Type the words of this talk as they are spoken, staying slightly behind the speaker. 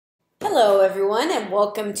Hello everyone and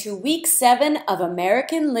welcome to week 7 of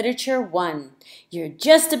American Literature 1. You're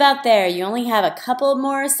just about there. You only have a couple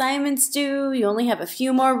more assignments due. You only have a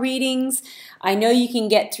few more readings. I know you can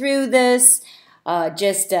get through this.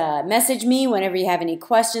 Just message me whenever you have any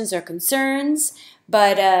questions or concerns.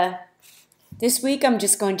 But this week I'm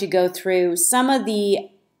just going to go through some of the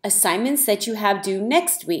assignments that you have due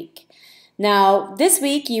next week. Now this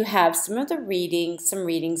week you have some readings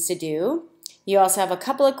to do. You also have a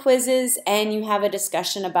couple of quizzes, and you have a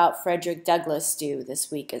discussion about Frederick Douglass due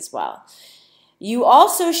this week as well. You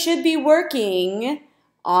also should be working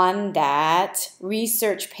on that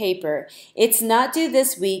research paper. It's not due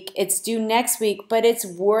this week, it's due next week, but it's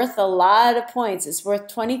worth a lot of points. It's worth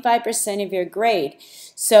 25% of your grade.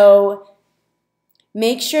 So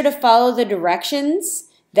make sure to follow the directions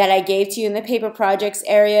that I gave to you in the paper projects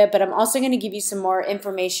area, but I'm also going to give you some more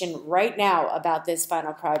information right now about this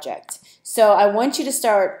final project. So I want you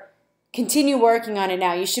to continue working on it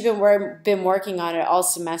now. You should have been working on it all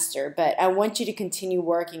semester, but I want you to continue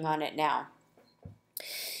working on it now.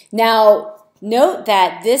 Now, note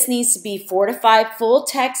that this needs to be 4 to 5 full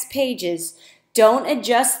text pages. Don't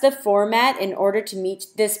adjust the format in order to meet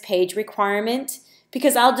this page requirement,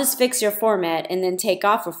 because I'll just fix your format and then take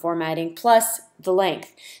off for formatting plus the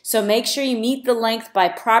length. So make sure you meet the length by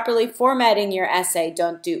properly formatting your essay.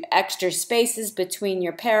 Don't do extra spaces between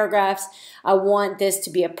your paragraphs. I want this to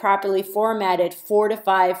be a properly formatted 4 to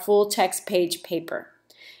 5 full text page paper.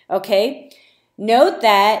 Okay? Note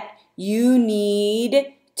that you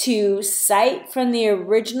need to cite from the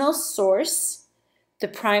original source, the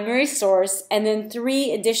primary source, and then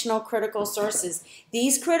 3 additional critical sources.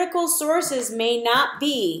 These critical sources may not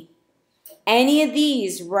be any of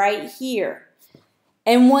these right here,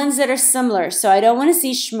 and ones that are similar. So I don't want to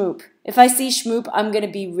see schmoop. If I see schmoop, I'm going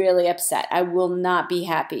to be really upset. I will not be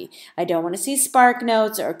happy. I don't want to see spark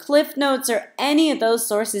notes or cliff notes or any of those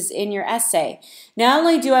sources in your essay. Not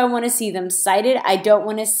only do I want to see them cited, I don't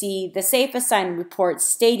want to see the Safe Assign report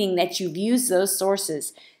stating that you've used those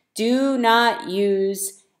sources. Do not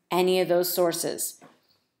use any of those sources.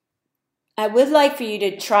 I would like for you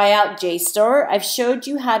to try out JSTOR. I've showed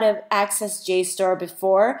you how to access JSTOR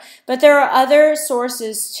before, but there are other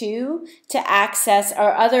sources too to access,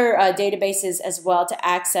 or other databases as well to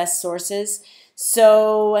access sources.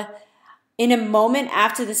 So in a moment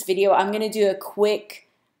after this video, I'm going to do a quick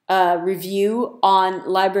review on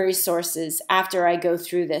library sources after I go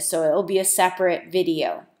through this. So it will be a separate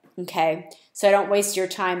video, okay? So I don't waste your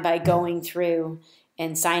time by going through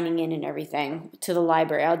and signing in and everything to the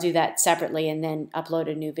library. I'll do that separately and then upload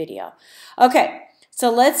a new video. Okay, so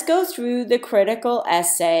let's go through the critical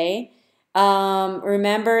essay.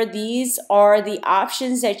 Remember, these are the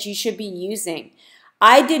options that you should be using.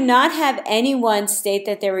 I did not have anyone state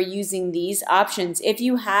that they were using these options. If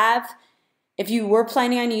you were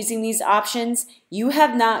planning on using these options, you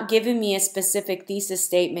have not given me a specific thesis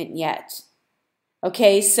statement yet.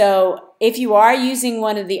 Okay, so if you are using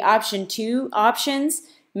one of the option 2 options,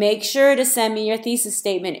 make sure to send me your thesis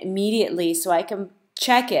statement immediately so I can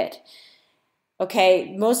check it.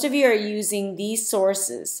 Okay, most of you are using these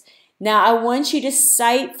sources. Now, I want you to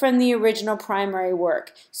cite from the original primary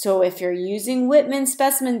work. So if you're using Whitman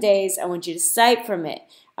Specimen Days, I want you to cite from it.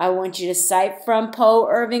 I want you to cite from Poe,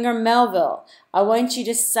 Irving, or Melville. I want you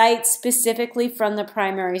to cite specifically from the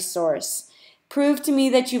primary source. Prove to me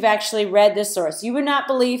that you've actually read the source. You would not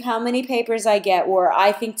believe how many papers I get where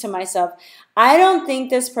I think to myself, I don't think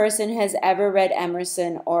this person has ever read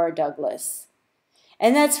Emerson or Douglass.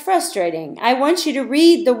 And that's frustrating. I want you to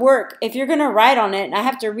read the work. If you're going to write on it and I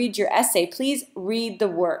have to read your essay, please read the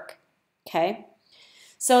work. Okay?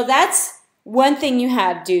 So that's one thing you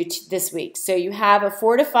have due this week. So you have a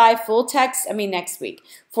 4 to 5 full text, next week,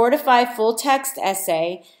 4 to 5 full text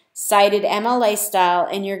essay, cited MLA style,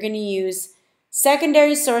 and you're going to use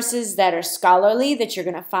secondary sources that are scholarly that you're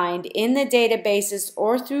going to find in the databases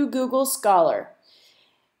or through Google Scholar.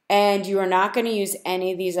 And you are not going to use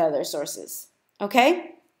any of these other sources.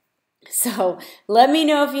 Okay? So let me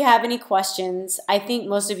know if you have any questions. I think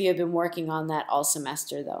most of you have been working on that all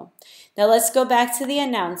semester though. Now let's go back to the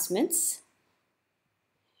announcements.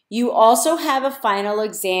 You also have a final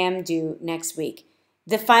exam due next week.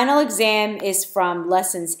 The final exam is from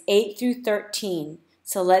lessons 8 through 13.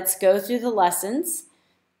 So let's go through the lessons.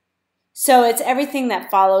 So it's everything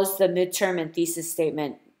that follows the midterm and thesis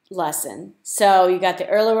statement lesson. So you got the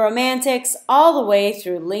early romantics all the way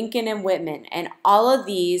through Lincoln and Whitman, and all of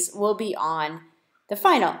these will be on the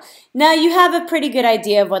final. Now you have a pretty good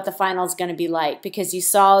idea of what the final is going to be like because you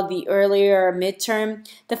saw the earlier midterm.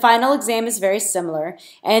 The final exam is very similar,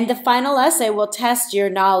 and the final essay will test your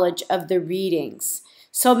knowledge of the readings.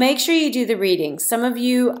 So make sure you do the readings. Some of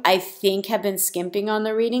you, I think, have been skimping on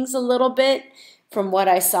the readings a little bit from what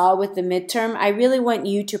I saw with the midterm. I really want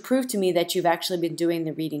you to prove to me that you've actually been doing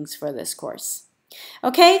the readings for this course.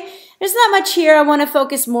 Okay, there's not much here. I want to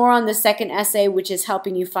focus more on the second essay, which is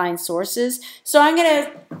helping you find sources. So I'm going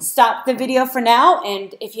to stop the video for now,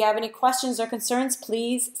 and if you have any questions or concerns,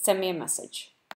 please send me a message.